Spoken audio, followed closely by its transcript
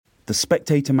The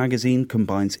Spectator magazine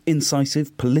combines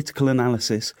incisive political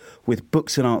analysis with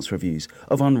books and arts reviews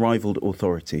of unrivalled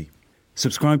authority.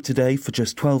 Subscribe today for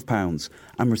just £12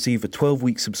 and receive a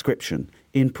 12-week subscription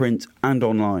in print and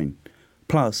online,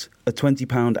 plus a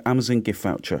 £20 Amazon gift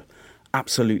voucher,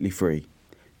 absolutely free.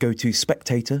 Go to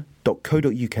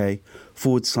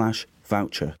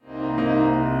spectator.co.uk/voucher.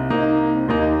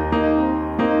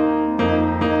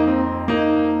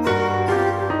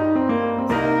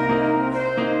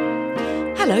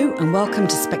 Hello and welcome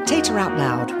to Spectator Out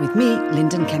Loud with me,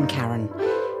 Linden Kemkaran.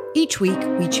 Each week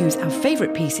we choose our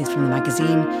favourite pieces from the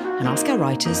magazine and ask our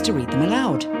writers to read them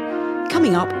aloud.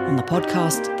 Coming up on the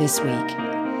podcast this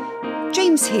week,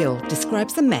 James Heale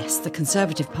describes the mess the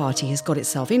Conservative Party has got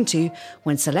itself into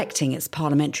when selecting its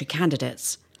parliamentary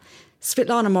candidates.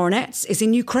 Svitlana Morenets is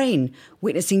in Ukraine,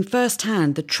 witnessing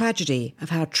firsthand the tragedy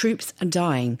of how troops are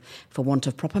dying for want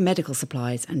of proper medical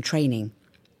supplies and training.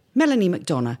 Melanie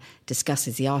McDonagh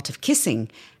discusses the art of kissing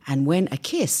and when a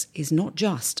kiss is not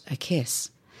just a kiss.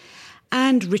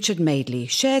 And Richard Madeley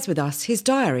shares with us his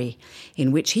diary,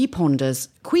 in which he ponders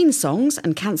Queen songs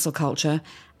and cancel culture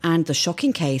and the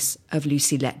shocking case of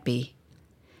Lucy Letby.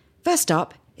 First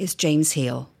up is James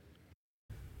Heale.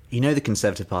 You know the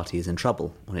Conservative Party is in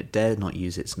trouble when it dared not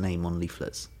use its name on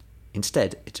leaflets.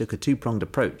 Instead, it took a two-pronged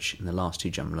approach in the last two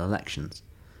general elections,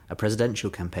 a presidential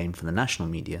campaign from the national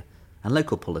media and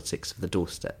local politics for the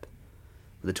doorstep.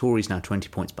 With the Tories now 20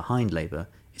 points behind Labour,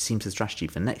 it seems the strategy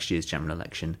for next year's general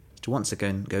election is to once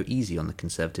again go easy on the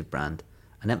Conservative brand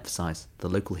and emphasise the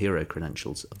local hero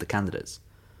credentials of the candidates.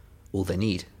 All they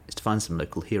need is to find some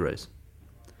local heroes.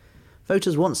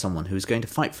 Voters want someone who is going to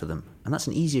fight for them, and that's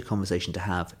an easier conversation to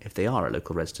have if they are a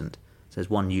local resident, says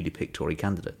one newly picked Tory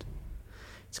candidate.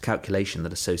 It's a calculation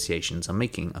that associations are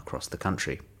making across the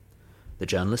country. The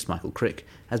journalist Michael Crick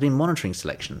has been monitoring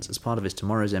selections as part of his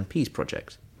Tomorrow's MPs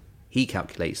project. He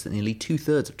calculates that nearly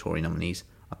two-thirds of Tory nominees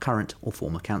are current or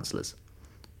former councillors.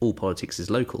 All politics is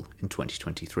local in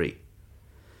 2023.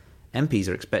 MPs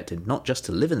are expected not just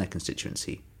to live in their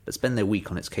constituency, but spend their week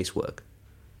on its casework.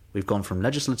 We've gone from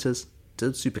legislators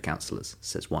to super councillors,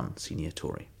 says one senior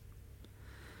Tory.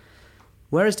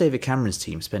 Whereas David Cameron's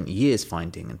team spent years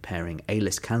finding and pairing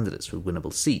A-list candidates with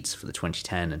winnable seats for the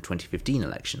 2010 and 2015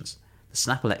 elections, the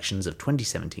snap elections of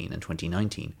 2017 and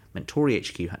 2019 meant Tory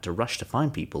HQ had to rush to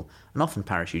find people and often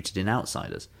parachuted in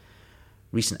outsiders.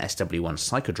 Recent SW1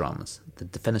 psychodramas, the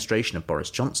defenestration of Boris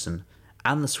Johnson,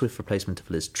 and the swift replacement of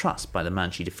Liz Truss by the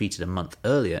man she defeated a month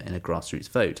earlier in a grassroots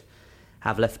vote,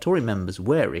 have left Tory members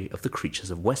wary of the creatures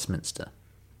of Westminster.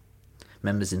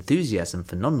 Members' enthusiasm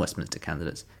for non-Westminster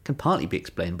candidates can partly be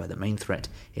explained by the main threat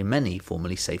in many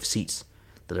formerly safe seats,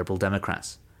 the Liberal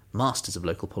Democrats, masters of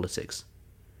local politics.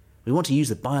 We want to use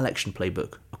the by-election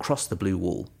playbook across the blue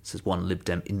wall, says one Lib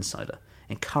Dem insider,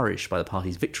 encouraged by the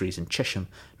party's victories in Chesham,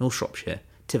 North Shropshire,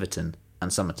 Tiverton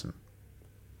and Somerton.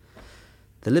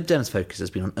 The Lib Dems' focus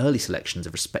has been on early selections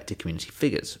of respected community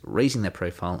figures, raising their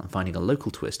profile and finding a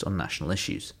local twist on national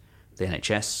issues, the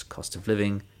NHS, cost of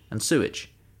living and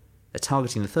sewage. They're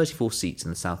targeting the 34 seats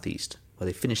in the South East, where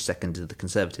they finished second to the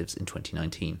Conservatives in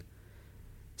 2019.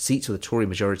 Seats with a Tory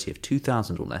majority of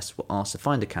 2,000 or less were asked to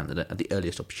find a candidate at the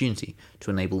earliest opportunity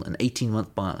to enable an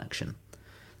 18-month by-election.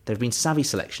 There have been savvy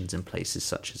selections in places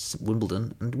such as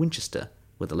Wimbledon and Winchester,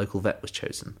 where the local vet was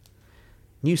chosen.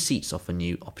 New seats offer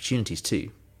new opportunities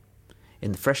too.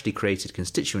 In the freshly created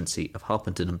constituency of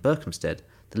Harpenden and Berkhamsted,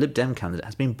 the Lib Dem candidate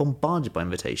has been bombarded by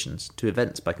invitations to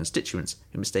events by constituents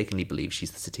who mistakenly believe she's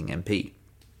the sitting MP.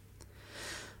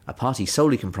 A party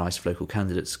solely comprised of local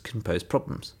candidates can pose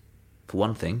problems. For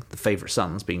one thing, the favourite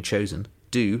sons being chosen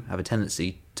do have a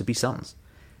tendency to be sons.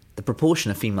 The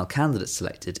proportion of female candidates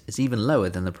selected is even lower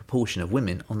than the proportion of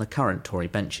women on the current Tory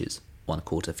benches,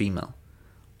 1/4 female.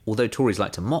 Although Tories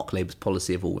like to mock Labour's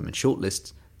policy of all-women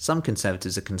shortlists, some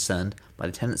Conservatives are concerned by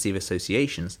the tendency of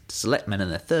associations to select men in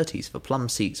their 30s for plum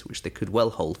seats which they could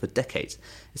well hold for decades,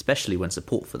 especially when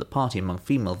support for the party among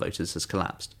female voters has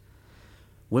collapsed.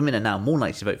 Women are now more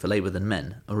likely to vote for Labour than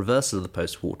men, a reversal of the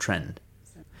post-war trend.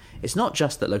 It's not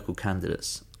just that local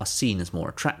candidates are seen as more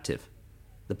attractive.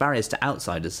 The barriers to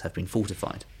outsiders have been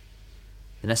fortified.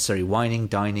 The necessary wining,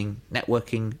 dining,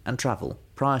 networking and travel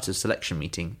prior to a selection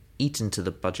meeting eat into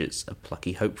the budgets of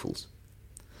plucky hopefuls.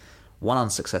 One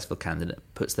unsuccessful candidate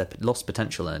puts their lost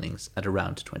potential earnings at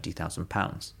around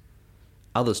 £20,000.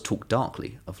 Others talk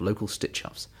darkly of local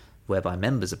stitch-ups, whereby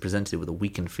members are presented with a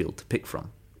weakened field to pick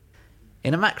from.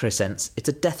 In a macro sense, it's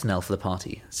a death knell for the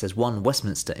party, says one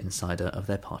Westminster insider of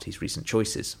their party's recent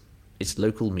choices. It's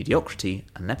local mediocrity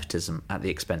and nepotism at the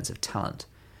expense of talent.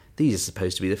 These are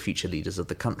supposed to be the future leaders of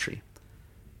the country.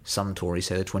 Some Tories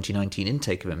say the 2019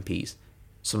 intake of MPs,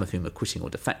 some of whom are quitting or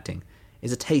defecting,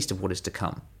 is a taste of what is to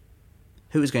come.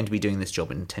 Who is going to be doing this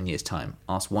job in 10 years' time?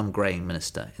 Asked one greying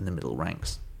minister in the middle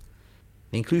ranks.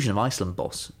 The inclusion of Iceland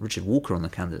boss Richard Walker on the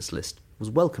candidates list was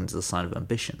welcomed as a sign of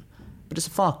ambition, but it's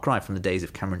a far cry from the days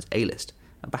of Cameron's A-list,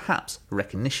 and perhaps a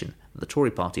recognition that the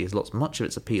Tory party has lost much of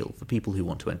its appeal for people who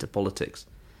want to enter politics.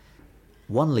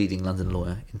 One leading London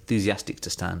lawyer, enthusiastic to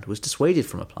stand, was dissuaded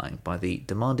from applying by the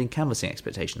demanding canvassing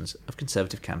expectations of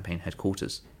Conservative campaign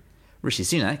headquarters. Rishi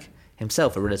Sunak,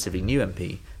 himself a relatively new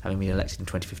MP, having been elected in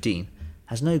 2015,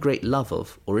 has no great love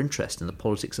of or interest in the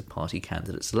politics of party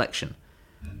candidate selection,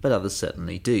 but others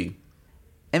certainly do.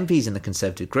 MPs in the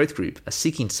Conservative Growth Group are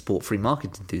seeking to support free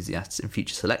market enthusiasts in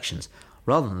future selections,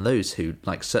 rather than those who,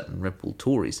 like certain red-bull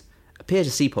Tories, appear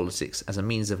to see politics as a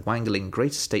means of wangling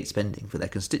greater state spending for their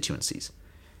constituencies.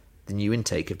 The new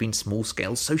intake have been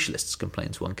small-scale socialists,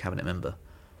 complains one cabinet member.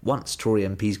 Once Tory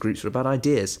MPs groups were about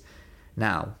ideas,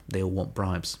 now they all want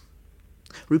bribes.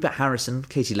 Rupert Harrison,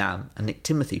 Katie Lamb and Nick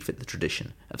Timothy fit the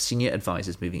tradition of senior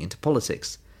advisers moving into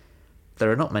politics.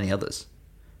 There are not many others.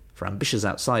 For ambitious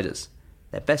outsiders,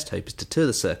 their best hope is to tour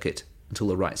the circuit until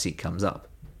the right seat comes up.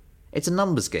 It's a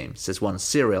numbers game, says one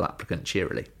serial applicant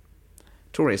cheerily.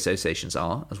 Tory associations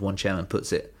are, as one chairman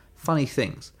puts it, funny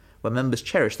things, where members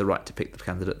cherish the right to pick the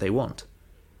candidate they want.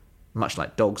 Much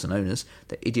like dogs and owners,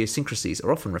 their idiosyncrasies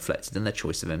are often reflected in their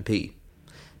choice of MP.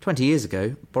 20 years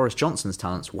ago, Boris Johnson's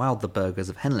talents wowed the burghers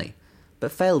of Henley,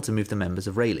 but failed to move the members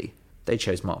of Rayleigh. They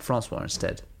chose Mark Francois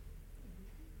instead.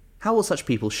 How will such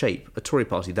people shape a Tory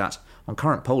party that, on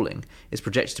current polling, is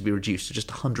projected to be reduced to just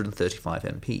 135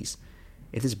 MPs?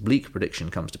 If this bleak prediction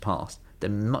comes to pass,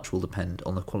 then much will depend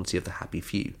on the quality of the happy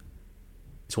few.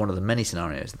 It's one of the many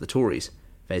scenarios that the Tories,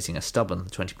 facing a stubborn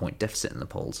 20-point deficit in the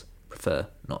polls, prefer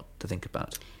not to think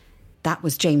about. That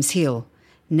was James Heale.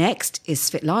 Next is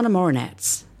Svitlana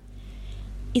Morenets.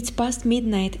 It's past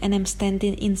midnight and I'm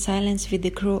standing in silence with the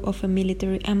crew of a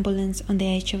military ambulance on the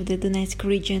edge of the Donetsk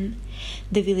region.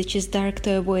 The village is dark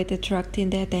to avoid attracting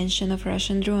the attention of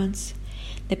Russian drones.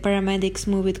 The paramedics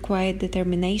move with quiet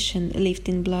determination,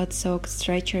 lifting blood-soaked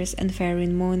stretchers and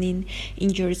ferrying moaning,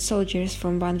 injured soldiers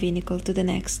from one vehicle to the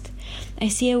next. I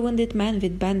see a wounded man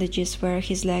with bandages where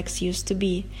his legs used to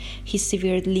be. His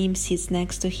severed limb sits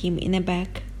next to him in a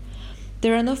bag.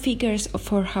 There are no figures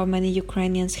for how many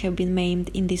Ukrainians have been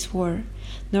maimed in this war,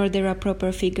 nor there are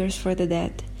proper figures for the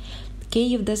dead.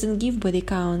 Kyiv doesn't give body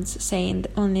counts, saying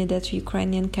only that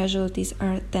Ukrainian casualties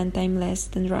are 10 times less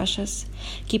than Russia's.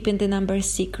 Keeping the numbers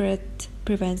secret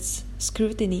prevents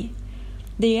scrutiny.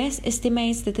 The US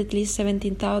estimates that at least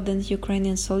 17,000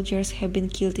 Ukrainian soldiers have been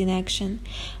killed in action.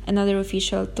 Another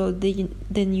official told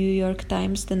the New York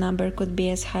Times the number could be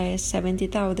as high as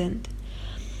 70,000.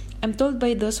 I'm told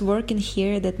by those working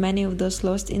here that many of those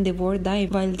lost in the war die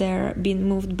while they're being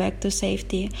moved back to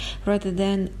safety rather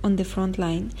than on the front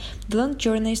line. The long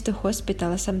journeys to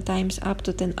hospital, sometimes up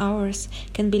to 10 hours,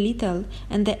 can be lethal,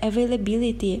 and the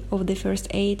availability of the first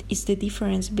aid is the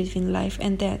difference between life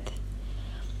and death.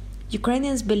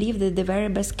 Ukrainians believe that the very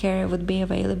best care would be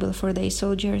available for their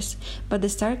soldiers, but the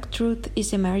stark truth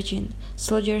is emerging.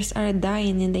 Soldiers are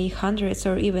dying in the hundreds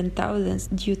or even thousands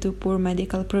due to poor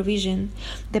medical provision.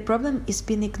 The problem is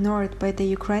being ignored by the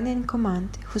Ukrainian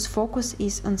command, whose focus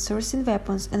is on sourcing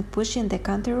weapons and pushing the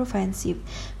counteroffensive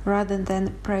rather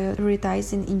than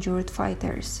prioritizing injured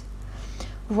fighters.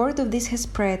 Word of this has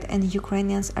spread, and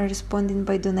Ukrainians are responding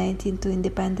by donating to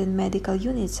independent medical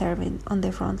units serving on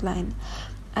the front line.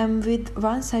 I'm with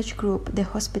one such group, the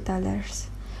Hospitalers.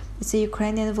 It's a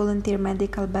Ukrainian volunteer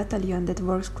medical battalion that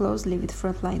works closely with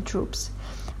frontline troops.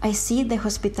 I see the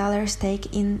Hospitalers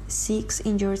take in 6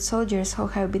 injured soldiers who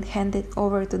have been handed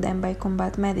over to them by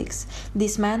combat medics.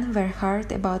 These men were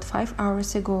hurt about 5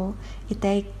 hours ago. It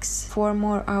takes 4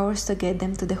 more hours to get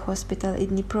them to the hospital in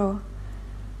Dnipro.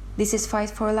 This is fight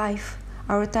for life.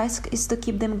 Our task is to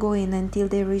keep them going until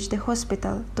they reach the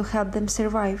hospital, to help them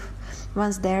survive.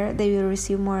 Once there, they will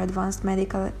receive more advanced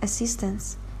medical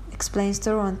assistance, explains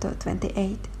Toronto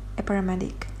 28, a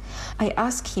paramedic. I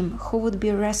ask him who would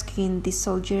be rescuing these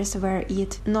soldiers were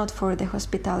it not for the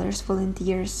Hospitalers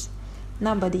volunteers.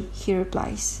 Nobody, he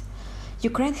replies.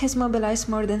 Ukraine has mobilized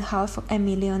more than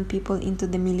 500,000 people into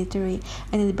the military,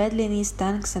 and it badly needs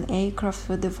tanks and aircraft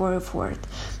for the war effort.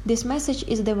 This message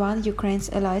is the one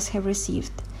Ukraine's allies have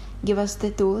received. Give us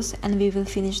the tools and we will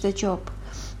finish the job.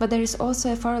 But there is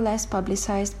also a far less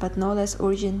publicized but no less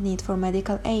urgent need for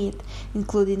medical aid,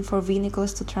 including for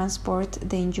vehicles to transport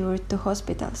the injured to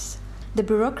hospitals. The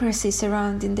bureaucracy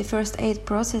surrounding the first aid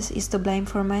process is to blame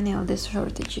for many of the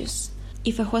shortages.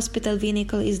 If a hospital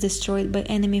vehicle is destroyed by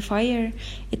enemy fire,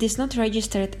 it is not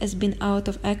registered as being out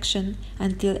of action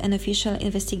until an official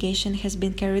investigation has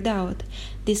been carried out.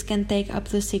 This can take up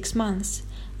to 6 months.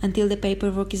 Until the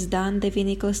paperwork is done, the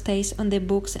vehicle stays on the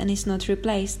books and is not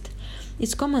replaced.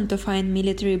 It's common to find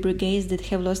military brigades that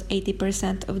have lost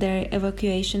 80% of their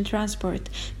evacuation transport,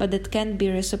 but that can't be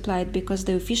resupplied because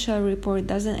the official report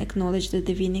doesn't acknowledge that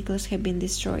the vehicles have been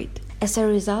destroyed. As a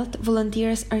result,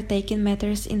 volunteers are taking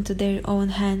matters into their own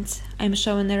hands. I'm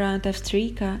showing around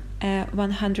Avstrika a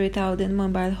 100,000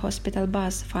 mobile hospital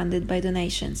bus funded by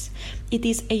donations. It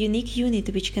is a unique unit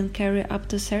which can carry up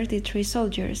to 33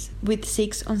 soldiers, with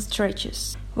 6 on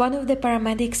stretchers. One of the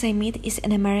paramedics I meet is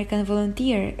an American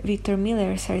volunteer, Victor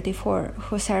Miller, 34,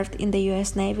 who served in the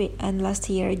US Navy and last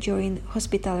year joined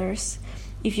Hospitallers.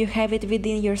 If you have it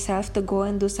within yourself to go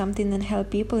and do something and help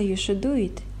people, you should do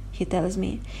it, he tells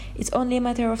me. It's only a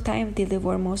matter of time till the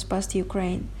war moves past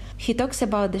Ukraine. He talks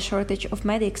about the shortage of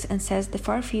medics and says the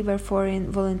far fewer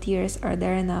foreign volunteers are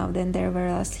there now than there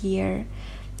were last year.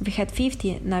 We had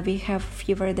 50, now we have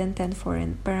fewer than 10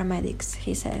 foreign paramedics,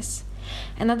 he says.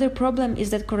 Another problem is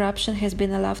that corruption has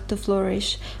been allowed to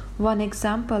flourish. One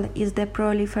example is the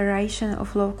proliferation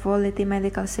of low-quality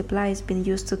medical supplies being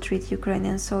used to treat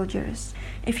Ukrainian soldiers.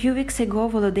 A few weeks ago,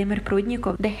 Volodymyr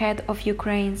Prudnikov, the head of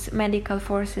Ukraine's Medical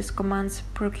Forces Command's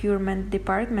Procurement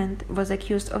Department, was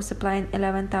accused of supplying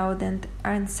 11,000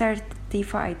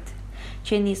 uncertified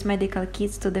Chinese medical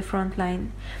kits to the front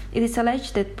line. It is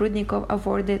alleged that Prudnikov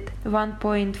awarded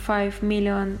 £1.5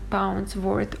 million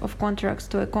worth of contracts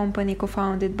to a company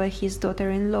co-founded by his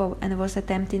daughter-in-law and was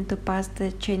attempting to pass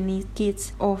the Chinese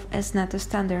kits off as NATO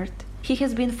standard. He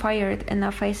has been fired and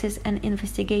now faces an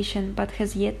investigation but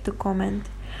has yet to comment.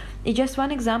 It's just one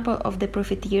example of the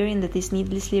profiteering that is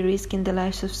needlessly risking the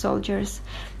lives of soldiers.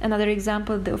 Another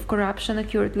example of corruption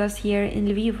occurred last year in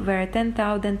Lviv, where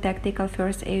 10,000 tactical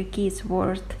first aid kits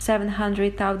worth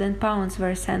 £700,000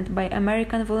 were sent by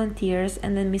American volunteers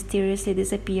and then mysteriously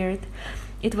disappeared.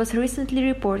 It was recently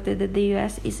reported that the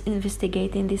US is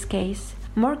investigating this case.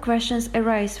 More questions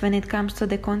arise when it comes to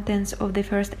the contents of the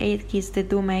first aid kits that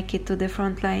do make it to the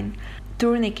front line.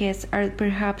 Tourniquets are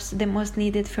perhaps the most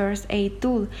needed first aid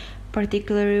tool,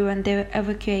 particularly when the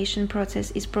evacuation process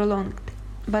is prolonged.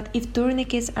 But if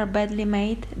tourniquets are badly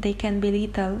made, they can be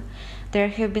lethal. There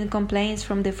have been complaints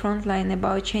from the front line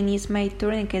about Chinese-made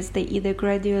tourniquets. They either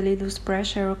gradually lose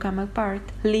pressure or come apart,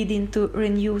 leading to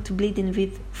renewed bleeding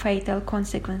with fatal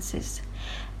consequences.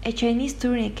 A Chinese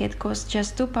tourniquet costs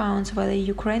just £2, while a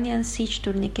Ukrainian siege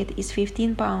tourniquet is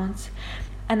 £15.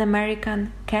 An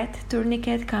American cat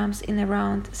tourniquet comes in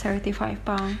around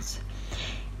 £35.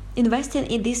 Investing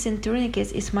in decent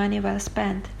tourniquets is money well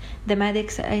spent. The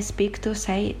medics I speak to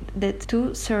say that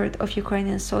 2/3 of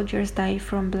Ukrainian soldiers die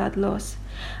from blood loss.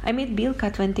 I meet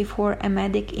Bilka, 24, a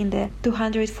medic in the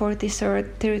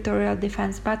 243rd Territorial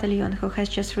Defense Battalion who has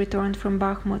just returned from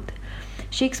Bakhmut.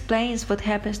 She explains what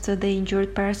happens to the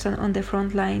injured person on the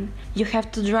front line. You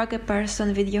have to drag a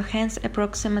person with your hands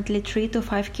approximately 3 to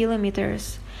 5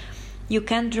 kilometers. You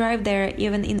can't drive there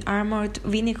even in armored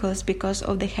vehicles because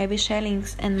of the heavy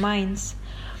shellings and mines.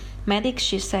 Medics,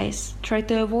 she says, try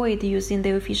to avoid using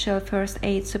the official first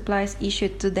aid supplies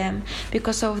issued to them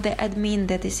because of the admin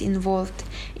that is involved.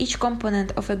 Each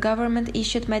component of a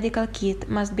government-issued medical kit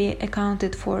must be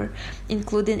accounted for,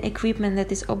 including equipment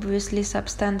that is obviously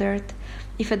substandard.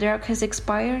 If a drug has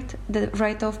expired, the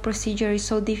write-off procedure is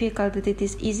so difficult that it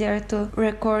is easier to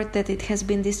record that it has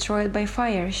been destroyed by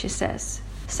fire, she says.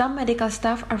 Some medical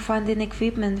staff are funding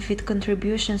equipment with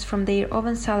contributions from their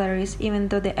own salaries, even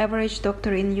though the average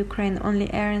doctor in Ukraine only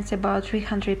earns about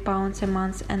 £300 a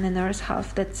month and a nurse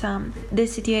half that sum. The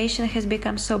situation has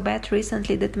become so bad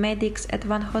recently that medics at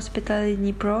one hospital in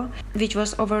Dnipro, which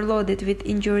was overloaded with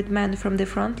injured men from the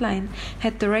front line,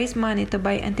 had to raise money to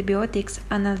buy antibiotics,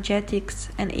 analgesics,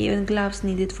 and even gloves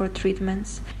needed for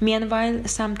treatments. Meanwhile,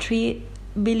 some £3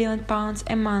 billion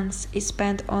a month is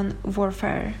spent on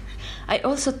warfare. I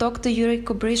also talked to Yuri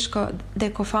Kubrishko, the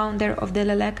co-founder of the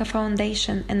Leleka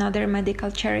Foundation, another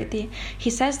medical charity. He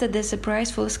says that the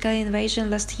surprise full-scale invasion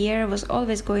last year was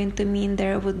always going to mean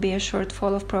there would be a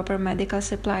shortfall of proper medical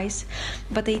supplies.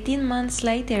 But 18 months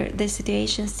later, the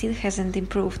situation still hasn't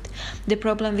improved. The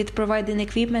problem with providing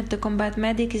equipment to combat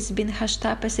medics is being hushed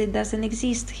up as it doesn't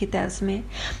exist, he tells me.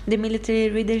 The military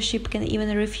leadership can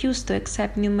even refuse to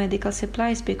accept new medical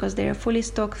supplies because they are fully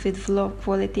stocked with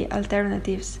low-quality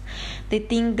alternatives. They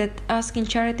think that asking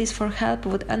charities for help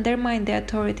would undermine the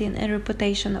authority and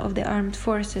reputation of the armed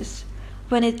forces.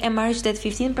 When it emerged that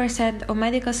 15% of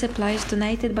medical supplies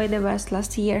donated by the West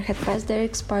last year had passed their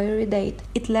expiry date,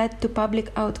 it led to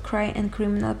public outcry and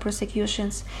criminal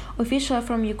prosecutions. Officials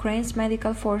from Ukraine's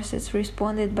medical forces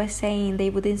responded by saying they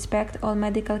would inspect all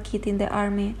medical kit in the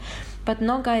army, but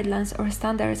no guidelines or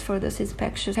standards for those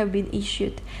inspections have been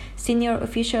issued. Senior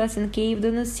officials in Kyiv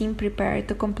do not seem prepared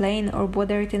to complain or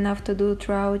bothered enough to do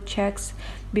thorough checks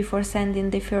before sending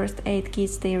the first aid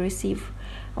kits they receive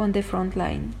on the front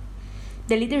line.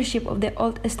 The leadership of the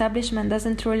old establishment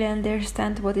doesn't truly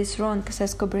understand what is wrong,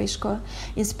 says Kobrishko.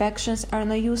 Inspections are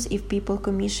no use if people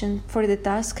commissioned for the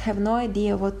task have no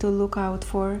idea what to look out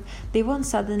for. They won't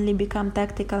suddenly become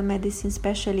tactical medicine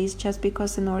specialists just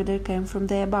because an order came from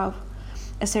the above.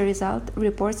 As a result,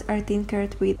 reports are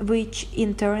tinkered with, which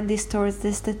in turn distorts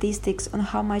the statistics on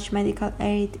how much medical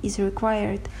aid is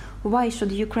required. Why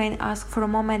should Ukraine ask for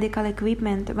more medical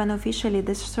equipment when officially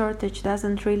the shortage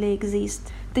doesn't really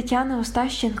exist? Tatiana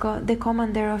Ostashchenko, the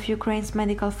commander of Ukraine's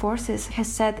medical forces, has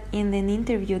said in an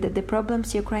interview that the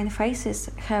problems Ukraine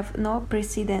faces have no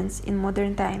precedence in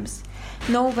modern times.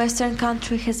 No Western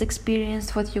country has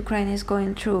experienced what Ukraine is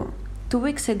going through. 2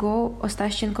 weeks ago,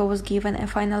 Ostashchenko was given a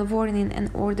final warning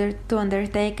and ordered to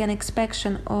undertake an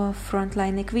inspection of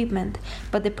frontline equipment,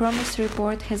 but the promised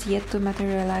report has yet to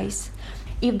materialize.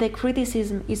 If the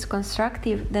criticism is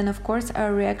constructive, then of course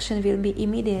our reaction will be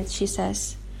immediate, she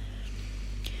says.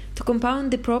 To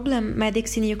compound the problem,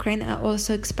 medics in Ukraine are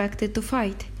also expected to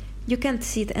fight. You can't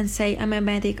sit and say, I'm a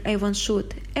medic, I won't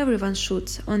shoot. Everyone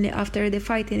shoots. Only after the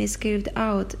fighting is carried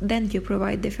out, then you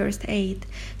provide the first aid,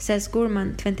 says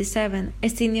Gurman, 27, a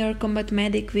senior combat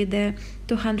medic with the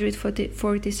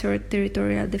 243rd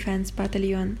Territorial Defense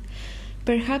Battalion.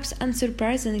 Perhaps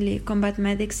unsurprisingly, combat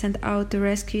medics sent out to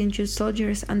rescue injured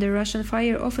soldiers under Russian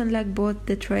fire often lack both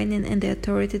the training and the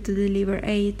authority to deliver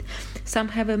aid. Some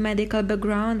have a medical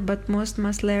background, but most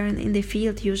must learn in the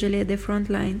field, usually at the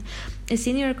front line. A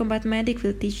senior combat medic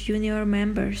will teach junior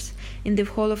members. In the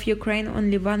whole of Ukraine,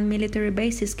 only one military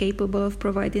base is capable of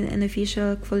providing an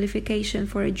official qualification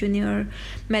for a junior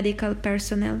medical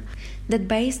personnel. That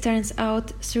base turns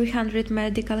out 300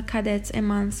 medical cadets a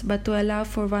month, but to allow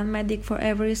for one medic for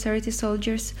every 30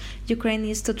 soldiers, Ukraine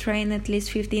needs to train at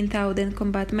least 15,000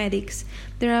 combat medics.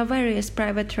 There are various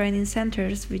private training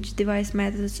centers which devise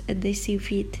methods as they see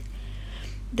fit.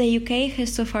 The UK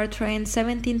has so far trained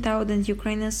 17,000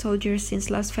 Ukrainian soldiers since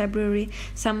last February,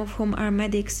 some of whom are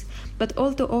medics, but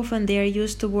all too often they are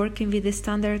used to working with the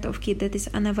standard of kit that is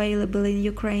unavailable in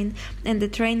Ukraine, and the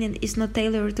training is not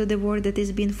tailored to the war that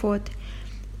is being fought.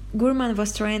 Gurman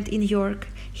was trained in York.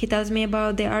 He tells me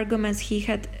about the arguments he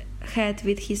had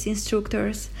with his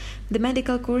instructors. The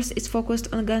medical course is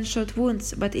focused on gunshot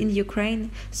wounds, but in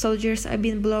Ukraine, soldiers are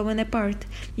being blown apart.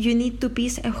 You need to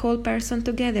piece a whole person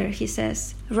together, he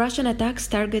says. Russian attacks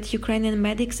target Ukrainian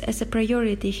medics as a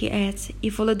priority, he adds.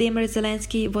 If Volodymyr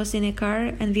Zelensky was in a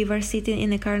car and we were sitting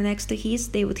in a car next to his,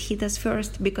 they would hit us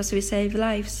first because we save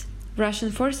lives.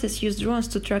 Russian forces use drones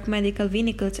to track medical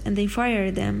vehicles and they fire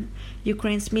them.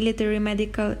 Ukraine's military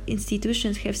medical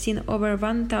institutions have seen over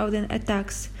 1,000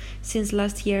 attacks since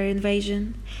last year's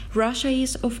invasion. Russia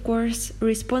is, of course,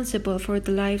 responsible for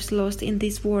the lives lost in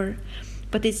this war,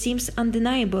 but it seems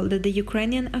undeniable that the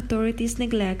Ukrainian authorities'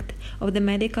 neglect of the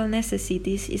medical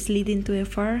necessities is leading to a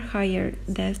far higher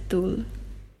death toll.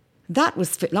 That was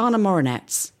Svitlana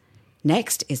Morenets.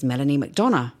 Next is Melanie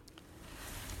McDonagh.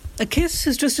 A kiss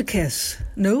is just a kiss,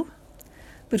 no?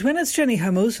 But when it's Jenny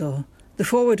Hermoso, the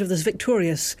forward of this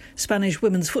victorious Spanish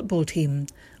women's football team,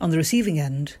 on the receiving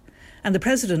end, and the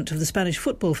president of the Spanish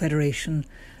Football Federation,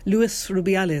 Luis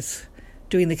Rubiales,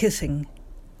 doing the kissing,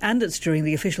 and it's during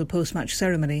the official post-match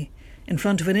ceremony, in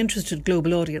front of an interested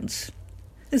global audience,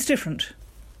 it's different.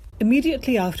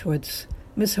 Immediately afterwards,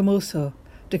 Miss Hermoso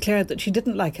declared that she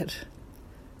didn't like it.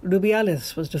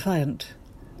 Rubiales was defiant.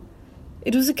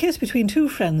 It was a kiss between two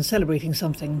friends celebrating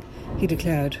something, he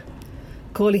declared,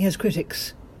 calling his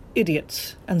critics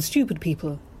idiots and stupid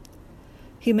people.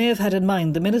 He may have had in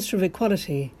mind the Minister of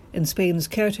Equality in Spain's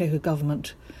caretaker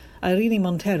government, Irene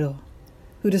Montero,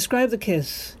 who described the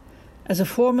kiss as a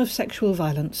form of sexual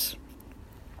violence.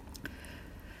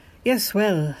 Yes,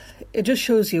 well, it just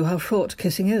shows you how fraught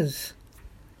kissing is.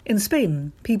 In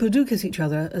Spain, people do kiss each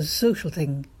other as a social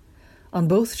thing, on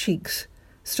both cheeks,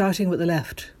 starting with the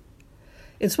left.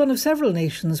 It's one of several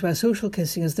nations where social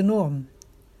kissing is the norm.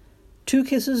 2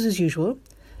 kisses is usual,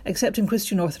 except in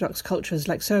Christian Orthodox cultures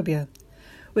like Serbia,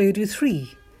 where you do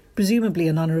 3, presumably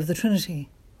in honour of the Trinity.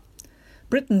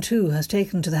 Britain, too, has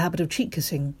taken to the habit of cheek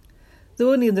kissing,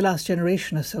 though only in the last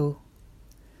generation or so.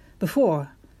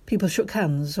 Before, people shook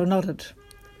hands or nodded.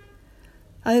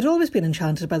 I had always been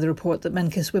enchanted by the report that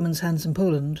men kiss women's hands in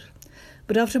Poland,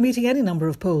 but after meeting any number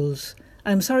of Poles,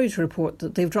 I am sorry to report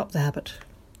that they've dropped the habit.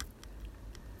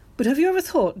 But have you ever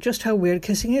thought just how weird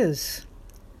kissing is?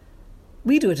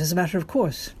 We do it as a matter of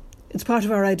course. It's part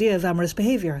of our idea of amorous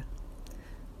behaviour.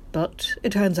 But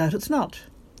it turns out it's not.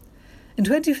 In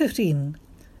 2015,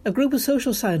 a group of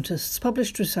social scientists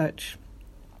published research,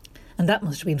 and that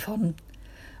must have been fun,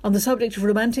 on the subject of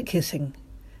romantic kissing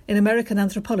in American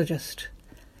Anthropologist,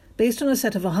 based on a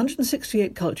set of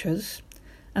 168 cultures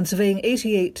and surveying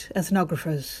 88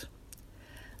 ethnographers.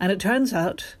 And it turns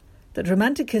out that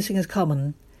romantic kissing is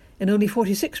common in only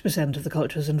 46% of the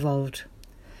cultures involved.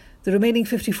 The remaining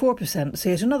 54%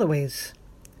 say it in other ways.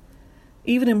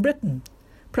 Even in Britain,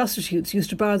 prostitutes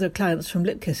used to bar their clients from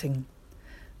lip kissing.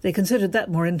 They considered that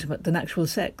more intimate than actual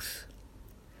sex.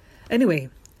 Anyway,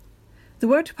 the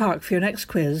word to park for your next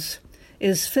quiz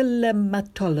is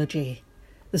philematology,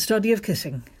 the study of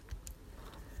kissing.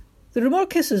 There are more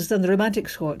kisses than the romantic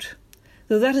sort,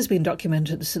 though that has been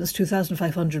documented since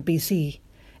 2500 BC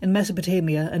in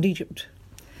Mesopotamia and Egypt.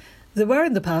 There were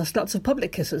in the past lots of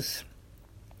public kisses,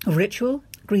 of ritual,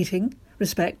 greeting,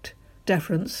 respect,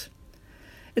 deference.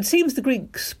 It seems the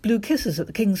Greeks blew kisses at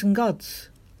the kings and gods.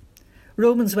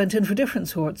 Romans went in for different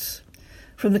sorts,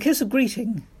 from the kiss of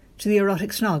greeting to the erotic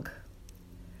snog.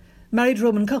 Married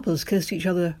Roman couples kissed each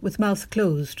other with mouth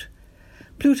closed.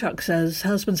 Plutarch says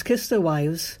husbands kissed their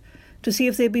wives to see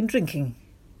if they'd been drinking.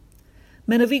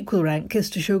 Men of equal rank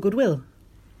kissed to show goodwill.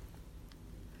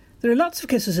 There are lots of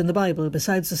kisses in the Bible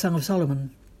besides the Song of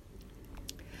Solomon.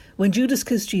 When Judas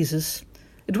kissed Jesus,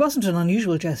 it wasn't an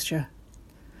unusual gesture.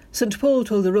 St. Paul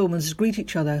told the Romans to greet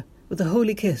each other with a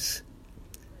holy kiss.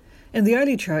 In the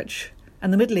early church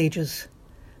and the Middle Ages,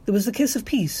 there was the kiss of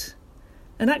peace,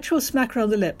 an actual smack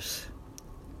round the lips.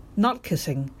 Not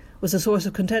kissing was a source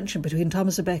of contention between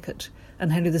Thomas à Becket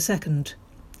and Henry II.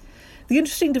 The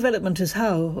interesting development is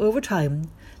how, over time,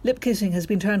 lip kissing has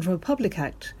been turned from a public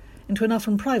act into an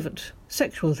often private,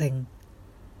 sexual thing.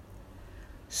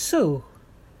 So,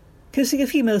 kissing a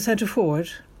female centre forward?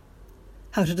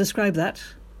 How to describe that?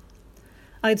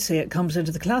 I'd say it comes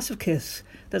into the class of kiss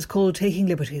that's called taking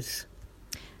liberties.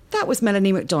 That was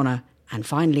Melanie McDonagh. And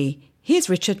finally, here's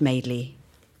Richard Madeley.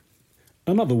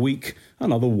 Another week,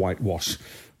 another whitewash.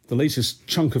 The latest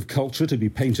chunk of culture to be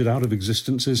painted out of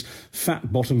existence is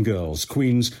Fat Bottom Girls,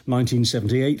 Queen's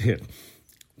 1978 hit.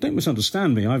 Don't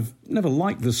misunderstand me, I've never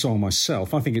liked the song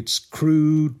myself. I think it's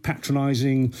crude,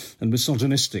 patronising and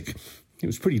misogynistic. It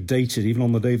was pretty dated even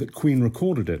on the day that Queen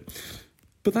recorded it.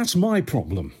 But that's my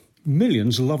problem.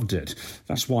 Millions loved it.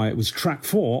 That's why it was track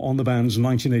 4 on the band's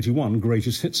 1981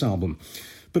 Greatest Hits album.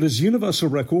 But as Universal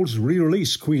Records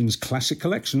re-released Queen's classic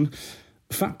collection,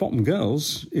 Fat Bottom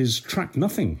Girls is track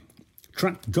nothing.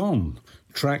 Track gone.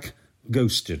 Track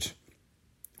ghosted.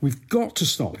 We've got to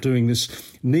stop doing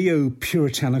this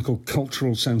neo-puritanical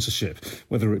cultural censorship,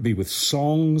 whether it be with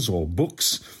songs or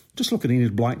books. Just look at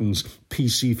Enid Blyton's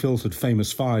PC-filtered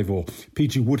Famous Five or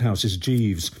P.G. Woodhouse's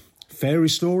Jeeves. Fairy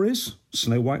stories,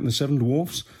 Snow White and the Seven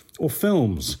Dwarfs, or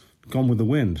films, Gone with the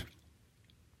Wind.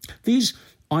 These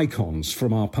icons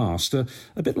from our past are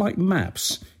a bit like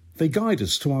maps. They guide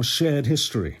us to our shared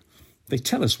history. They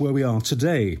tell us where we are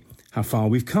today, how far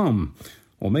we've come,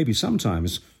 or maybe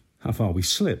sometimes how far we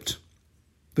slipped.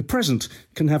 The present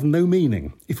can have no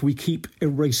meaning if we keep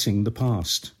erasing the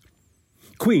past.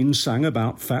 Queen sang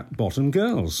about fat bottom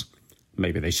girls.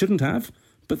 Maybe they shouldn't have,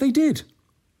 but they did.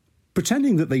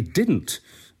 Pretending that they didn't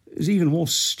is even more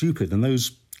stupid than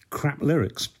those crap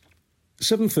lyrics.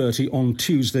 7:30 on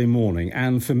Tuesday morning,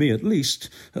 and for me at least,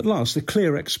 at last, a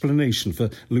clear explanation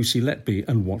for Lucy Letby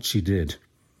and what she did.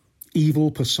 Evil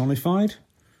personified?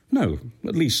 No,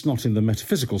 at least not in the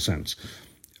metaphysical sense.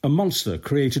 A monster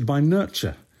created by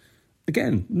nurture?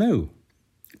 Again, no.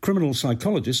 Criminal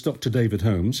psychologist Dr. David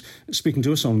Holmes, speaking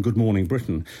to us on Good Morning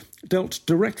Britain, dealt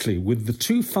directly with the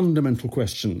two fundamental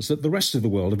questions that the rest of the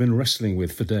world have been wrestling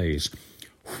with for days.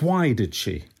 Why did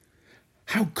she?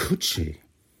 How could she?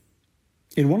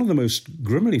 In one of the most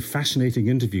grimly fascinating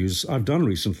interviews I've done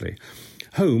recently,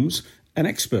 Holmes, an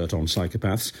expert on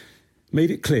psychopaths,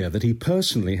 made it clear that he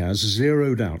personally has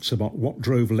zero doubts about what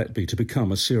drove Letby to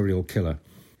become a serial killer.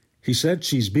 He said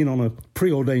she's been on a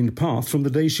preordained path from the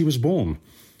day she was born.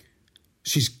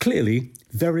 She's clearly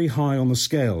very high on the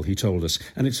scale, he told us,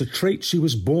 and it's a trait she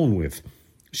was born with.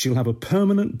 She'll have a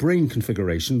permanent brain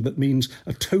configuration that means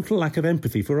a total lack of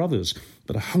empathy for others,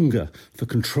 but a hunger for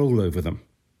control over them.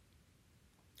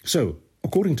 So,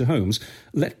 according to Holmes,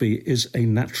 Letby is a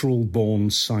natural-born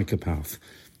psychopath,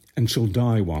 and she'll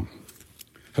die one.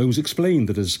 Holmes explained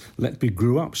that as Letby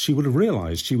grew up, she would have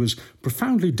realised she was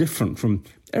profoundly different from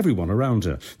everyone around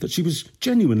her, that she was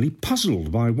genuinely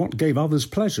puzzled by what gave others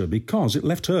pleasure because it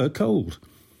left her cold.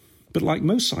 But like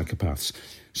most psychopaths,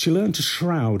 she learned to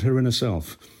shroud her inner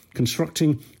self,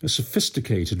 constructing a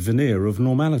sophisticated veneer of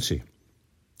normality.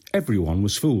 Everyone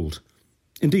was fooled.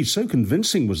 Indeed, so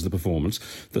convincing was the performance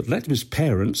that Letby's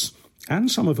parents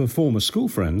and some of her former school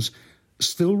friends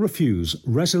still refuse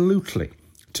resolutely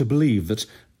to believe that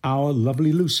our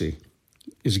lovely Lucy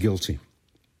is guilty.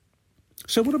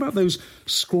 So what about those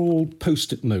scrawled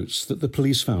post-it notes that the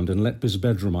police found in Letby's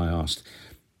bedroom, I asked.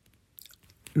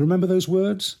 Remember those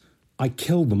words? I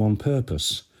killed them on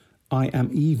purpose. I am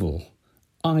evil.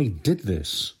 I did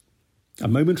this. A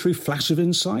momentary flash of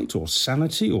insight or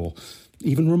sanity or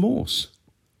even remorse?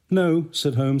 No,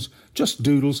 said Holmes, just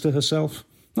doodles to herself.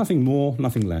 Nothing more,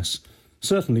 nothing less.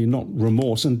 Certainly not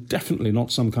remorse and definitely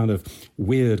not some kind of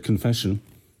weird confession.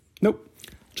 Nope,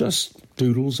 just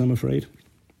doodles, I'm afraid.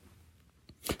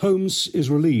 Holmes is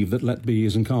relieved that Letby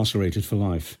is incarcerated for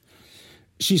life.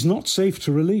 She's not safe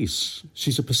to release.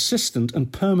 She's a persistent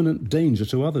and permanent danger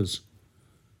to others.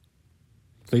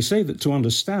 They say that to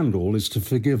understand all is to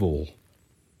forgive all.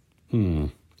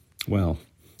 Well,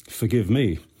 forgive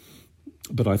me,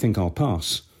 but I think I'll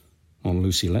pass on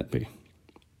Lucy Letby.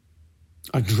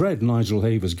 I dread Nigel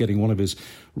Havers getting one of his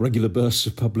regular bursts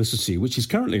of publicity, which he's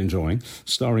currently enjoying,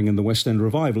 starring in the West End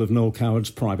revival of Noel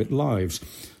Coward's Private Lives.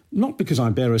 Not because I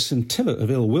bear a scintilla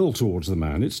of ill will towards the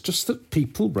man, it's just that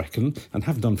people reckon, and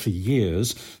have done for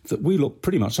years, that we look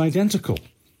pretty much identical.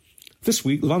 This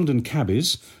week, London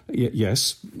cabbies,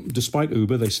 yes, despite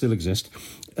Uber, they still exist,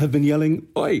 have been yelling,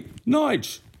 "Oi,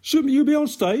 Nige, shouldn't you be on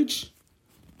stage?"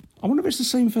 I wonder if it's the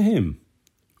same for him.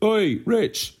 "Oi,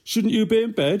 Rich, shouldn't you be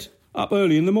in bed? Up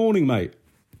early in the morning, mate."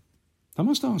 I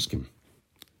must ask him.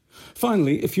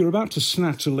 Finally, if you're about to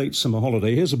snatch a late summer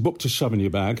holiday, here's a book to shove in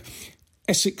your bag.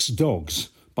 Essex Dogs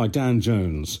by Dan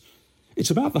Jones.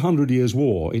 It's about the 100 Years'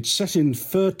 War. It's set in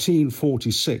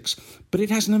 1346, but it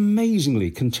has an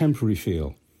amazingly contemporary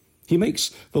feel. He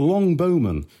makes the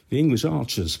longbowmen, the English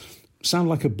archers, sound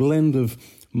like a blend of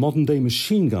modern-day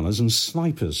machine gunners and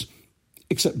snipers.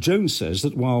 Except Jones says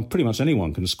that while pretty much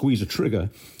anyone can squeeze a trigger,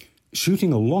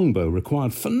 shooting a longbow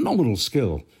required phenomenal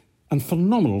skill and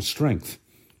phenomenal strength.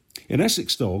 In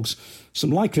Essex Dogs,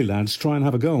 some likely lads try and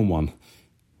have a go on one.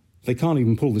 They can't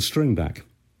even pull the string back.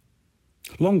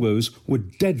 Longbows were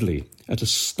deadly at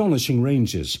astonishing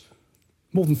ranges.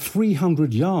 More than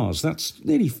 300 yards, that's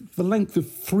nearly the length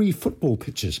of 3 football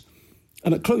pitches.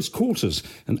 And at close quarters,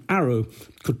 an arrow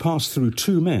could pass through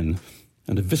 2 men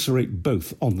and eviscerate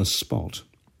both on the spot.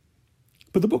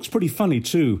 But the book's pretty funny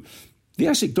too. The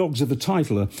Essex Dogs of the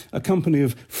title are a company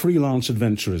of freelance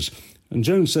adventurers, and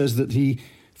Jones says that he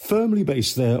firmly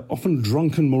based their often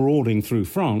drunken marauding through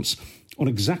France on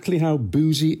exactly how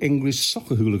boozy English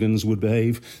soccer hooligans would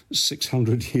behave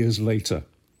 600 years later.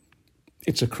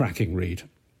 It's a cracking read.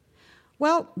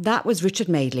 Well, that was Richard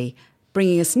Madeley,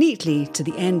 bringing us neatly to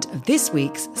the end of this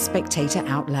week's Spectator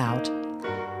Out Loud.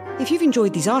 If you've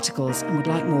enjoyed these articles and would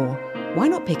like more, why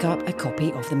not pick up a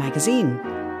copy of the magazine?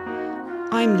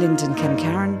 I'm Linden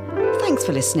Kemkaran. Thanks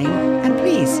for listening, and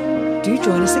please do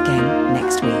join us again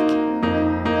next week.